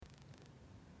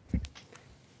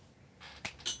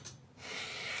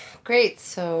Great.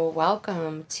 So,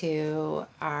 welcome to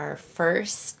our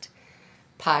first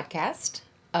podcast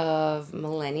of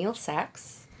Millennial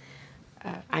Sex.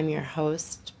 I'm your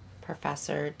host,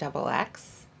 Professor Double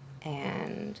X,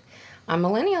 and on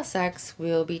Millennial Sex,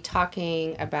 we'll be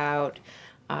talking about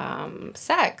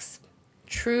sex,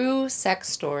 true sex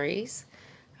stories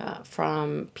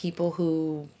from people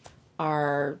who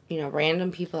are,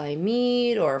 random people I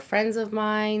meet or friends of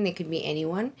mine. They could be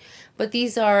anyone. But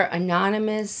these are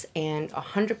anonymous and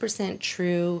 100%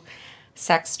 true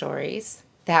sex stories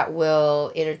that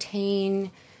will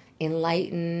entertain,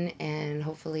 enlighten, and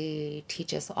hopefully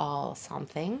teach us all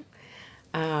something.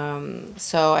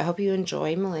 So I hope you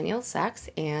enjoy Millennial Sex,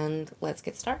 and let's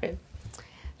get started.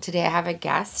 Today I have a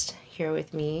guest here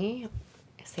with me.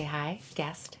 Say hi,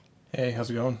 guest. Hey, how's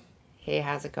it going? Hey,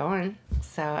 how's it going?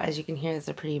 So, as you can hear, it's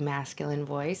a pretty masculine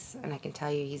voice, and I can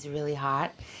tell you he's really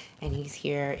hot, and he's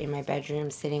here in my bedroom,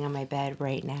 sitting on my bed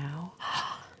right now.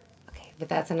 Okay, but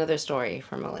that's another story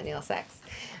for Millennial Sex.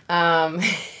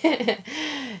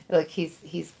 Look,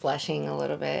 he's blushing a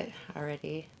little bit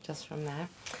already just from that.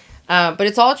 But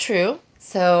it's all true.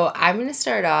 So, I'm going to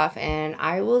start off, and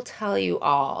I will tell you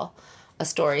all a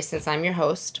story since I'm your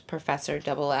host, Professor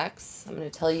Double X. I'm going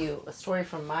to tell you a story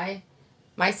from my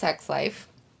sex life,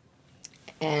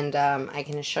 and I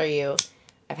can assure you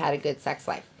I've had a good sex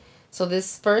life. So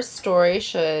this first story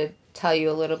should tell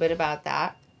you a little bit about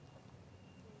that.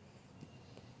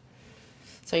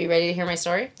 So are you ready to hear my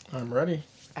story? I'm ready.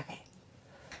 Okay.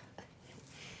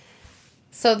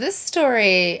 So this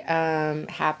story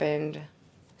happened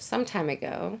some time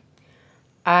ago.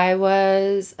 I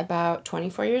was about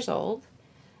 24 years old,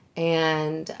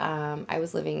 and I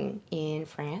was living in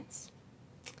France.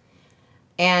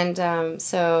 And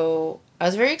so I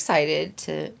was very excited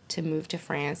to move to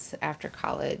France after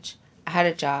college. I had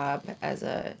a job as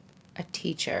a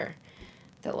teacher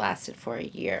that lasted for a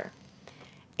year.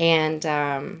 And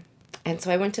so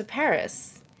I went to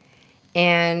Paris.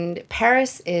 And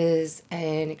Paris is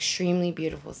an extremely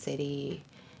beautiful city.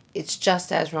 It's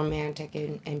just as romantic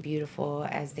and beautiful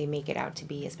as they make it out to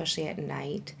be, especially at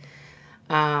night.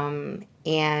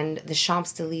 And the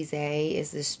Champs-Élysées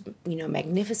is this,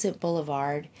 magnificent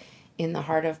boulevard in the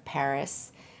heart of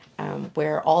Paris,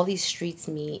 where all these streets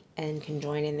meet and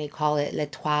conjoin, and they call it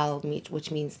L'Étoile,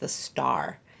 which means the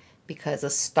star, because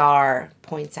a star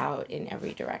points out in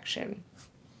every direction.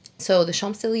 So the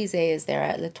Champs-Élysées is there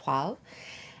at L'Étoile,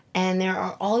 and there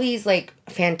are all these,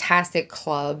 fantastic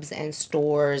clubs and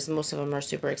stores. Most of them are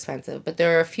super expensive, but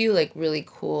there are a few, really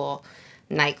cool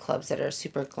nightclubs that are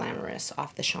super glamorous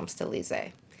off the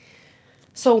Champs-Élysées.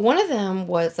 So one of them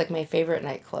was my favorite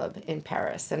nightclub in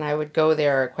Paris, and I would go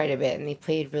there quite a bit, and they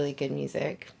played really good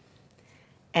music.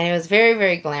 And it was very,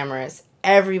 very glamorous.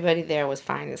 Everybody there was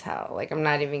fine as hell. I'm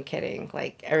not even kidding.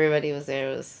 Everybody was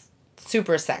there. It was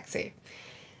super sexy.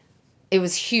 It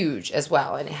was huge as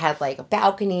well, and it had a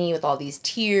balcony with all these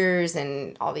tiers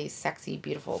and all these sexy,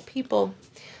 beautiful people.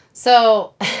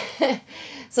 So,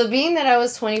 being that I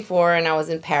was 24 and I was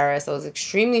in Paris, I was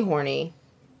extremely horny.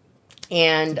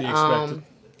 And,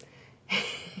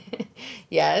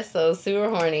 yes, I was super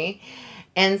horny.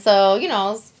 And so,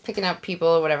 I was picking up people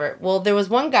or whatever. Well, there was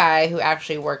one guy who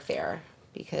actually worked there,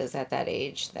 because at that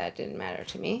age, that didn't matter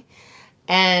to me.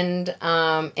 And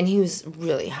he was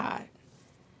really hot.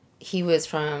 He was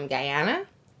from Guyana,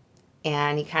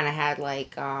 and he kind of had a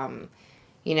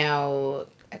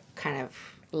kind of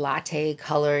latte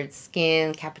colored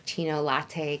skin, cappuccino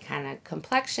latte kind of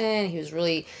complexion. He was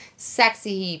really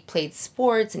sexy. He played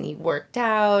sports and he worked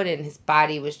out, and his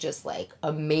body was just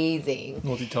amazing.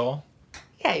 Was he tall?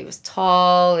 Yeah, he was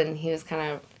tall, and he was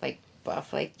kind of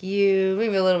buff like you,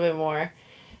 maybe a little bit more.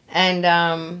 And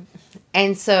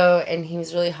he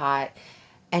was really hot,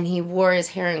 and he wore his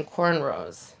hair in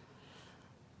cornrows,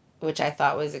 which I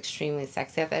thought was extremely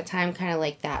sexy at that time, kind of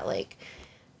that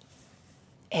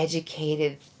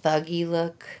educated, thuggy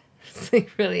look. It's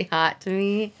really hot to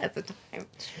me at the time.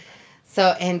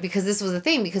 So, and because this was the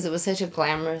thing, because it was such a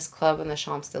glamorous club in the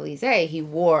Champs-Élysées, he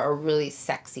wore a really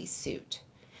sexy suit.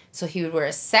 So he would wear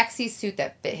a sexy suit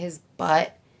that fit his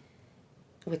butt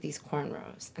with these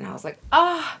cornrows. And I was like,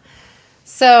 ah. Oh.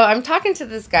 So I'm talking to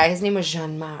this guy. His name was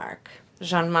Jean-Marc.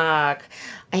 Jean-Marc.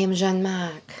 I am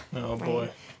Jean-Marc. Oh, boy.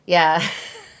 Yeah.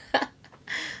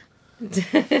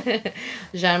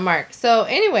 Jean-Marc. So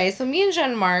anyway, me and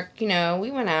Jean-Marc,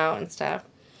 we went out and stuff.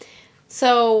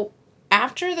 So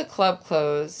after the club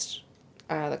closed,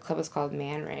 the club was called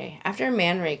Man Ray. After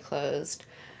Man Ray closed,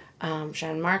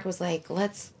 Jean-Marc was like,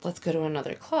 let's go to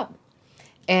another club.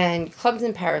 And clubs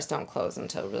in Paris don't close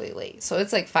until really late. So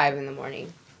it's 5 a.m.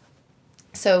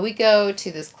 So we go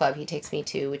to this club he takes me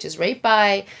to, which is right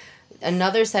by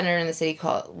another center in the city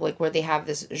called, like, where they have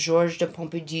this Georges de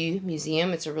Pompidou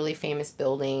Museum. It's a really famous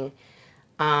building.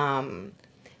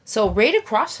 So right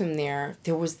across from there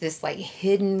was this, like,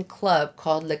 hidden club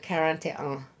called Le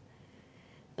 41.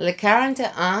 Le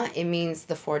 41, it means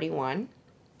the 41.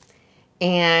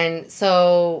 And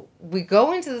so we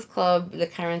go into this club, Le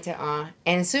 41,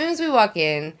 and as soon as we walk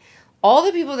in, all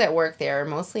the people that work there,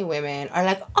 mostly women, are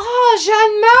like, oh,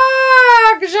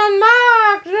 Jean-Marc,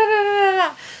 da, da, da,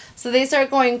 da. So they start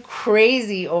going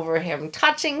crazy over him,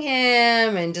 touching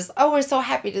him, and just, oh, we're so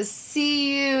happy to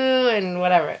see you, and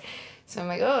whatever. So I'm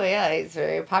like, oh, yeah, he's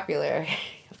very popular,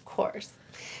 of course.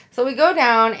 So we go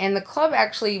down, and the club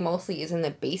actually mostly is in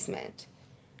the basement.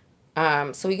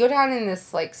 So we go down in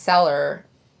this, like, cellar,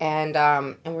 and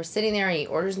we're sitting there, and he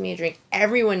orders me a drink.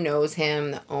 Everyone knows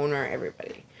him, the owner,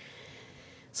 everybody.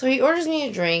 So he orders me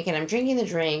a drink, and I'm drinking the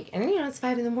drink, and, it's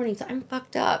 5 a.m, so I'm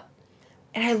fucked up.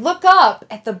 And I look up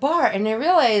at the bar, and I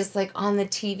realize, like, on the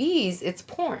TVs, it's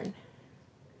porn.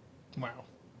 Wow.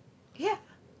 Yeah.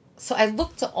 So I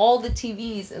looked to all the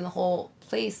TVs in the whole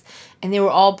place, and they were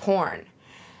all porn.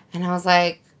 And I was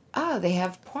like, oh, they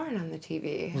have porn on the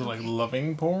TV. Was it like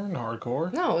loving porn?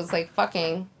 Hardcore? No, it was like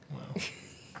fucking. Wow.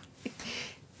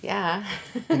 Yeah.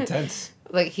 Intense.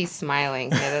 Like, he's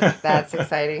smiling. Yeah, that's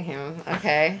exciting him.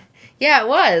 Okay. Yeah, it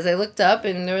was. I looked up,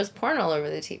 and there was porn all over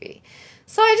the TV.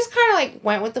 So I just kind of, like,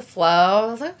 went with the flow.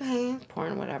 I was like, okay,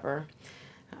 porn, whatever.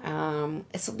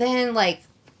 So then, like,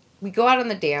 we go out on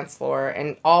the dance floor,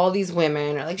 and all these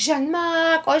women are like,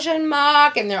 Jean-Marc, oh,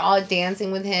 Jean-Marc, and they're all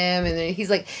dancing with him, and then he's,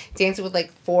 like, dancing with,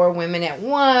 like, 4 women at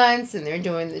once, and they're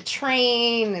doing the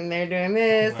train, and they're doing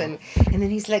this, Wow. and then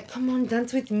he's like, come on,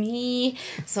 dance with me.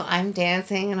 So I'm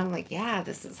dancing, and I'm like, yeah,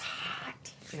 this is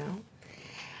hot,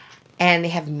 And they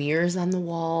have mirrors on the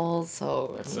walls,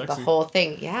 so the whole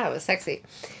thing, yeah, it was sexy.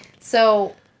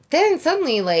 So then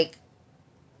suddenly, like,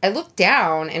 I looked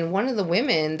down, and one of the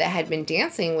women that had been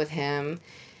dancing with him,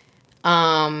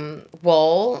 like,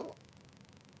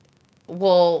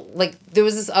 there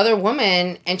was this other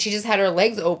woman, and she just had her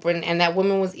legs open, and that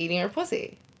woman was eating her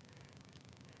pussy.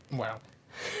 Wow.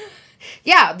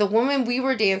 Yeah, the woman we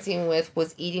were dancing with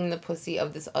was eating the pussy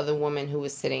of this other woman who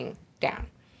was sitting down.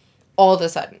 All of a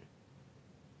sudden.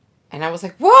 And I was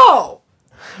like, whoa!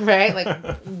 Right?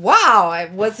 Like, wow, I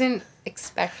wasn't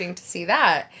expecting to see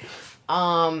that.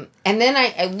 And then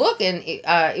I look, and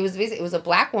it was a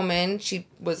black woman. She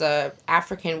was a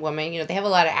African woman. They have a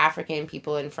lot of African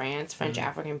people in France, French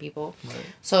African people. Right.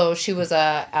 So she was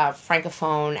a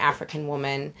francophone African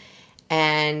woman,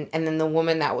 and then the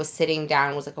woman that was sitting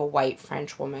down was like a white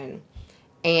French woman.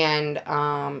 And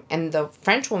the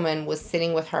French woman was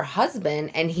sitting with her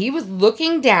husband, and he was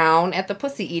looking down at the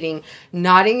pussy eating,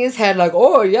 nodding his head like,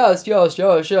 oh, yes, yes,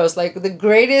 yes, yes, like the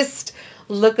greatest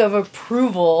look of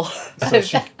approval. So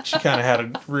she kind of had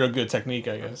a real good technique,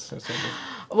 I guess.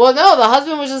 Well, no, the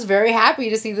husband was just very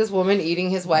happy to see this woman eating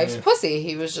his wife's pussy.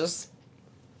 He was just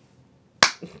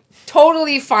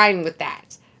totally fine with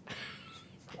that.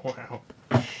 Wow.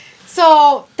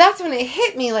 So that's when it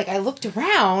hit me. Like, I looked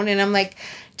around, and I'm like,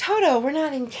 Toto, we're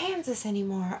not in Kansas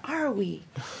anymore, are we?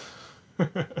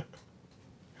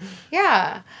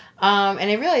 Yeah.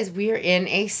 And I realized we're in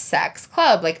a sex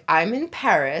club. Like, I'm in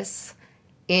Paris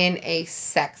in a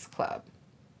sex club.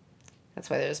 That's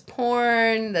why there's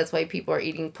porn. That's why people are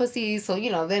eating pussies. So,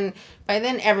 then by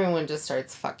then everyone just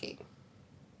starts fucking.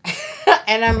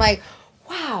 And I'm like,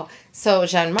 wow. So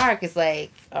Jean-Marc is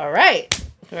like, all right.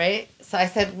 Right? So I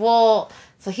said, well,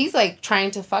 so he's like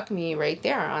trying to fuck me right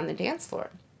there on the dance floor.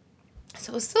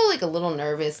 So I was still like a little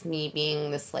nervous, me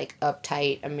being this like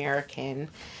uptight American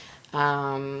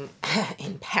in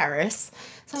Paris.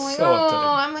 So I'm like,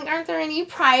 I'm like, aren't there any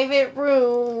private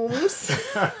rooms?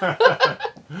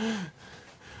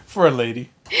 For a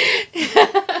lady.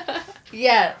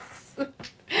 Yes. Are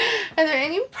there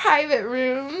any private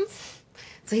rooms?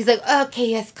 So he's like, okay,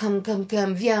 yes, come,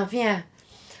 viens.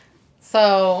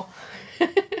 So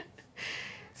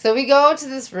we go to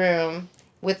this room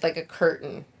with like a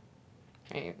curtain,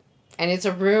 right? And it's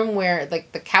a room where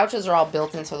like the couches are all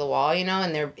built into the wall,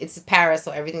 and it's Paris,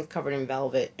 so everything's covered in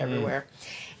velvet everywhere.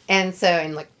 And so,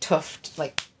 and like tuft,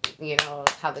 like,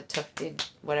 how the tuft did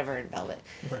whatever in velvet.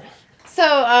 Right.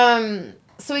 So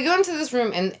we go into this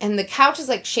room, and the couch is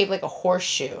like shaped like a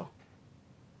horseshoe.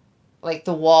 Like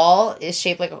the wall is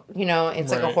shaped like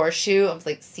it's like a horseshoe of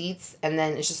like seats, and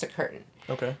then it's just a curtain.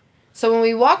 Okay. So when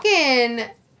we walk in,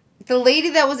 the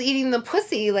lady that was eating the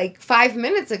pussy like 5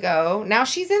 minutes ago, now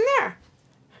she's in there.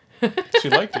 She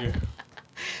liked you.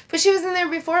 But she was in there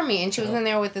before me, and she was in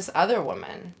there with this other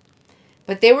woman.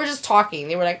 But they were just talking.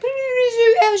 They were like,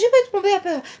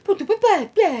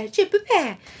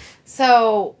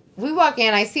 so we walk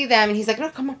in, I see them, and he's like, no,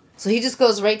 come on. So he just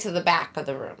goes right to the back of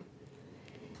the room.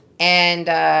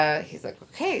 And he's like,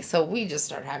 okay, so we just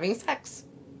start having sex.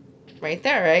 Right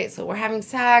there, right? So we're having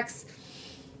sex.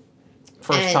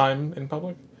 First time in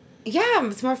public? Yeah,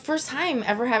 it's my first time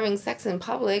ever having sex in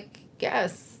public.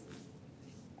 Yes.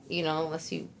 You know,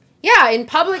 unless you... Yeah, in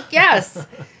public, yes.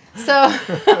 So...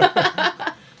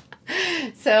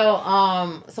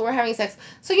 So we're having sex.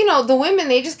 So, you know, the women,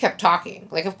 they just kept talking.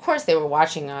 Like, of course they were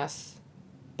watching us.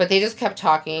 But they just kept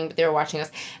talking, but they were watching us.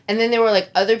 And then there were,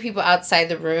 like, other people outside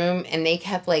the room, and they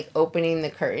kept, like, opening the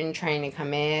curtain, trying to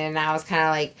come in. And I was kind of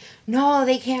like, no,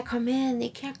 they can't come in. They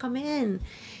can't come in.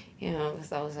 You know,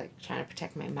 because I was, like, trying to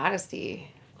protect my modesty,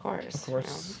 of course. Of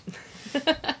course. You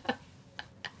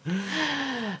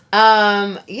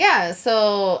know? Yeah,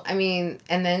 so, I mean,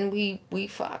 and then we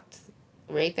fucked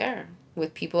right there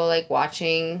with people, like,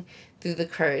 watching through the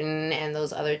curtain and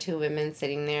those other two women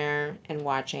sitting there and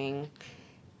watching.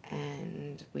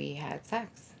 And we had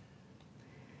sex.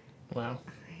 Wow.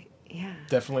 Yeah.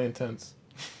 Definitely intense.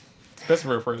 Especially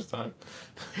for a first time.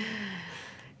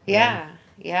 Yeah.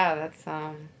 Yeah, that's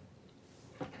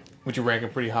Would you rank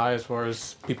him pretty high as far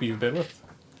as people you've been with?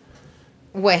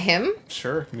 What, him?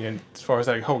 Sure. I mean, as far as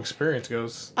that whole experience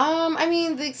goes. I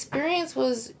mean, the experience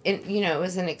was, it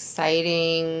was an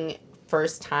exciting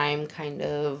first time kind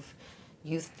of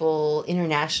youthful,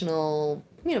 international,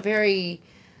 very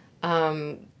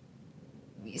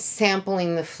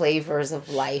sampling the flavors of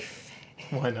life.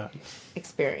 Why not?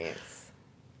 Experience.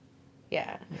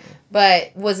 Yeah.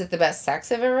 But was it the best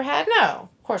sex I've ever had? No,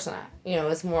 of course not. It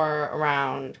was more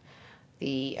around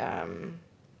the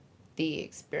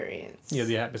experience. Yeah,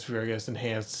 the atmosphere, I guess,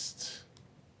 enhanced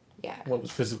what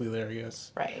was physically there, I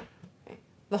guess. Right.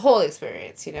 The whole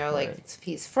experience, like, right.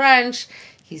 He's French,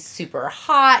 he's super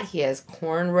hot, he has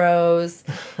cornrows,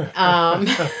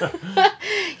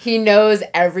 he knows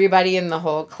everybody in the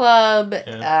whole club.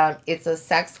 Yeah. It's a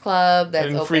sex club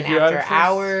that's open after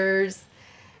hours.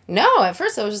 No, at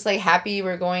first I was just, like, happy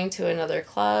we're going to another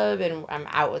club and I'm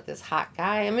out with this hot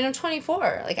guy. I mean, I'm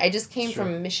 24. Like, I just came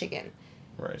from Michigan.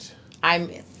 Right. I'm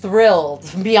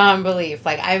thrilled beyond belief.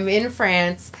 Like, I'm in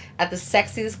France at the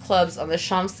sexiest clubs on the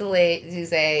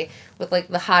Champs-Élysées with, like,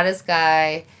 the hottest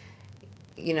guy,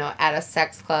 at a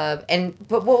sex club.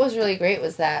 But what was really great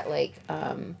was that, like,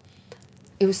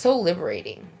 it was so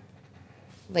liberating.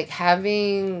 Like,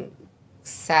 having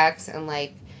sex and,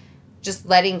 like, just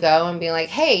letting go and being like,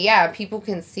 hey, yeah, people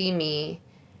can see me.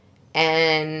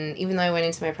 And even though I went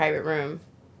into my private room,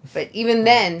 but even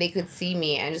then they could see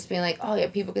me, and just being like, oh yeah,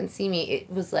 people can see me.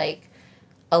 It was like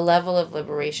a level of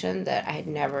liberation that I had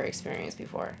never experienced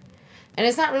before. And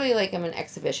it's not really like I'm an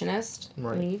exhibitionist.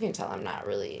 Right. I mean, you can tell I'm not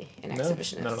really an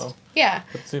exhibitionist. Not at all. Yeah.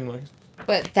 It seemed like.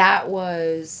 But that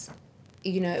was,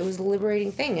 it was a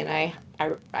liberating thing. And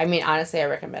I mean, honestly, I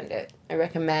recommend it. I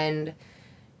recommend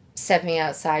stepping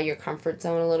outside your comfort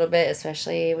zone a little bit,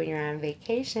 especially when you're on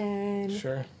vacation.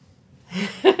 Sure.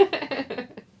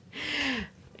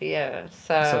 Yeah,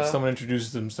 So if someone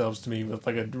introduces themselves to me with,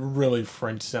 like, a really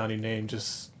French-sounding name,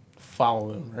 just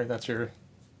follow them, right? That's your...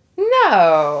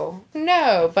 No,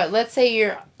 but let's say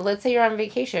you're on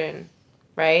vacation,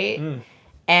 right? Mm.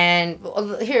 And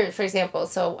here, for example,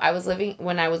 so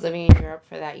when I was living in Europe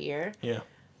for that year. Yeah.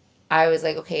 I was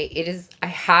like, okay, I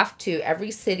have to,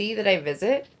 every city that I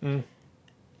visit,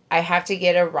 I have to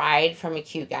get a ride from a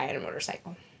cute guy on a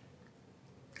motorcycle.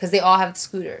 Because they all have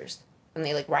scooters. And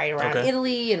they, like, ride around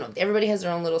Italy, and everybody has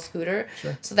their own little scooter.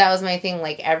 Sure. So that was my thing.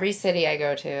 Like, every city I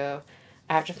go to,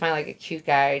 I have to find, like, a cute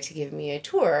guy to give me a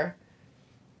tour.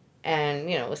 And,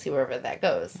 we'll see wherever that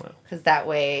goes. Because that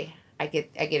way, I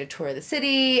get a tour of the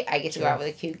city, I get to go out with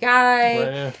a cute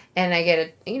guy, and I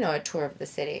get a tour of the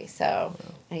city. So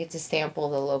I get to sample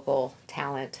the local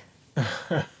talent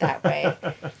that way.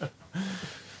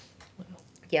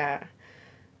 Yeah.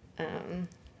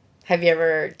 Have you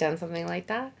ever done something like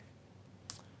that?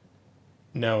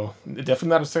 No, definitely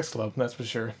not a sex club, that's for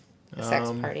sure. A sex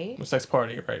party? A sex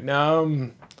party, right. Now,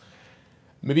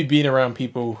 maybe being around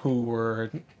people who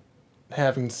were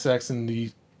having sex in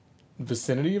the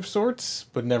vicinity of sorts,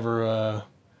 but never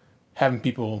having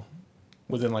people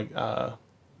within, like,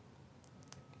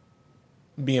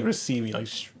 being able to see me, like,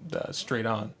 straight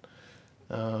on.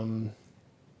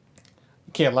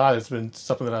 Can't lie, it's been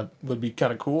something that would be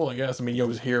kind of cool, I guess. I mean, you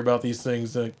always hear about these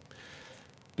things, like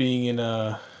being in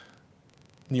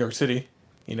New York City,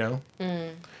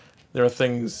 There are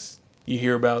things you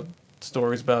hear about,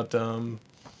 stories about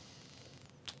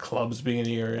clubs being in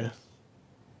the area,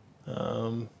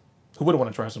 who wouldn't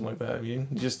want to try something like that? I mean,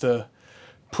 just to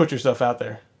put yourself out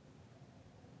there.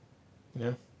 You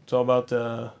know, it's all about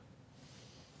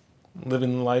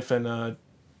living life and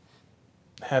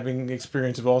having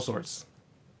experience of all sorts.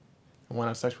 And why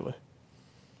not sexually?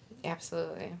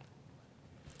 Absolutely.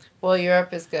 Well,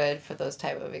 Europe is good for those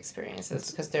type of experiences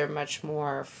because they're much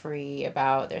more free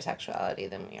about their sexuality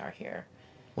than we are here.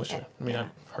 Well, sure. I mean,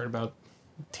 I've heard about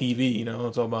TV, you know,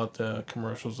 it's all about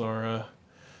commercials or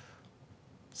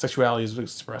sexuality is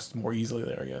expressed more easily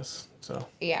there, I guess. So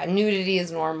yeah, nudity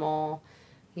is normal.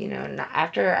 You know,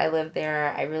 after I lived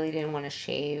there, I really didn't want to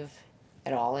shave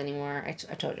at all anymore. I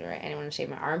told you, right? I didn't want to shave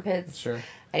my armpits. Sure.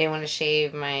 I didn't want to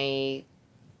shave my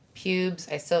pubes.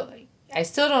 I still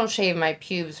don't shave my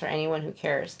pubes for anyone who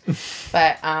cares.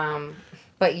 but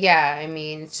yeah, I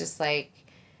mean, it's just like,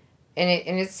 and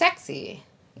it's sexy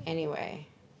anyway.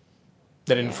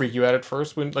 That didn't freak you out at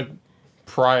first when, like,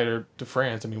 prior to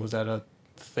France? I mean, was that a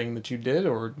thing that you did,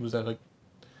 or was that like,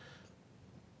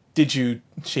 did you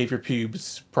shave your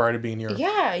pubes prior to being in Europe?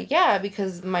 Yeah,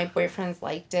 because my boyfriends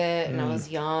liked it, and I was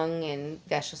young, and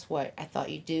that's just what I thought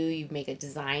you'd do. You make a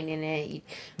design in it, you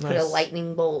put a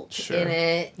lightning bolt in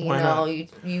it,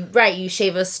 you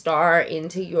shave a star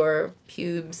into your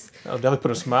pubes. I'll definitely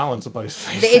put a smile on somebody's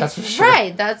face. That's for sure.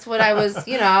 Right, that's what I was,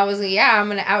 I was like, yeah, I'm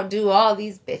going to outdo all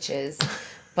these bitches.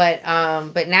 But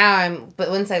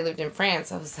once I lived in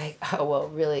France, I was like, oh, well,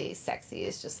 really sexy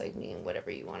is just like being whatever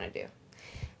you want to do.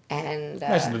 And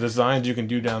the designs you can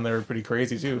do down there are pretty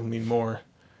crazy too. I mean, more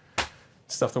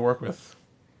stuff to work with.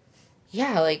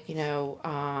 Yeah, like,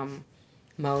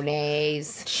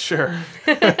 Monet's. Sure.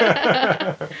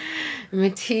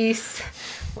 Matisse.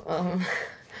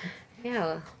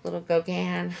 Yeah, little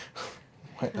Gauguin.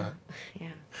 Why not?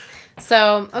 Yeah.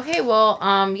 So, okay, well,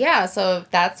 so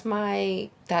that's my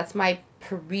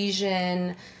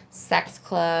Parisian sex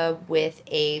club with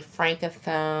a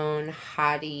francophone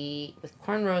hottie with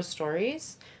cornrow story.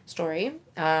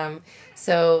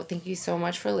 So thank you so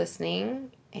much for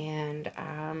listening, and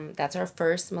that's our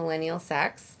first millennial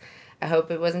sex. I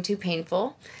hope it wasn't too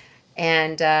painful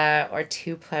and or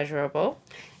too pleasurable.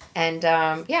 And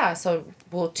so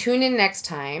we'll tune in next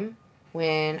time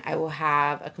when I will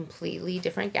have a completely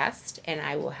different guest, and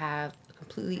they will have a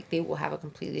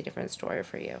completely different story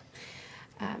for you.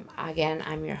 Again,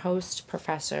 I'm your host,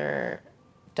 Professor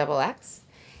XX,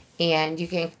 and you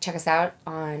can check us out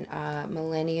on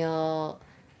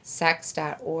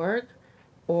millennialsex.org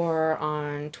or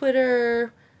on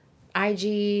Twitter,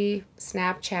 IG,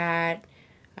 Snapchat,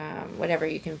 whatever.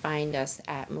 You can find us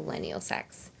at Millennial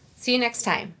Sex. See you next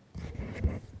time.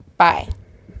 Bye.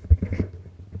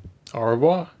 Au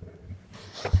revoir.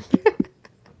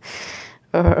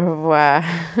 Au revoir.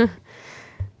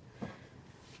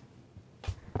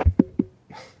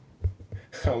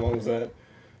 How long was that?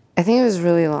 I think it was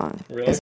really long. Really?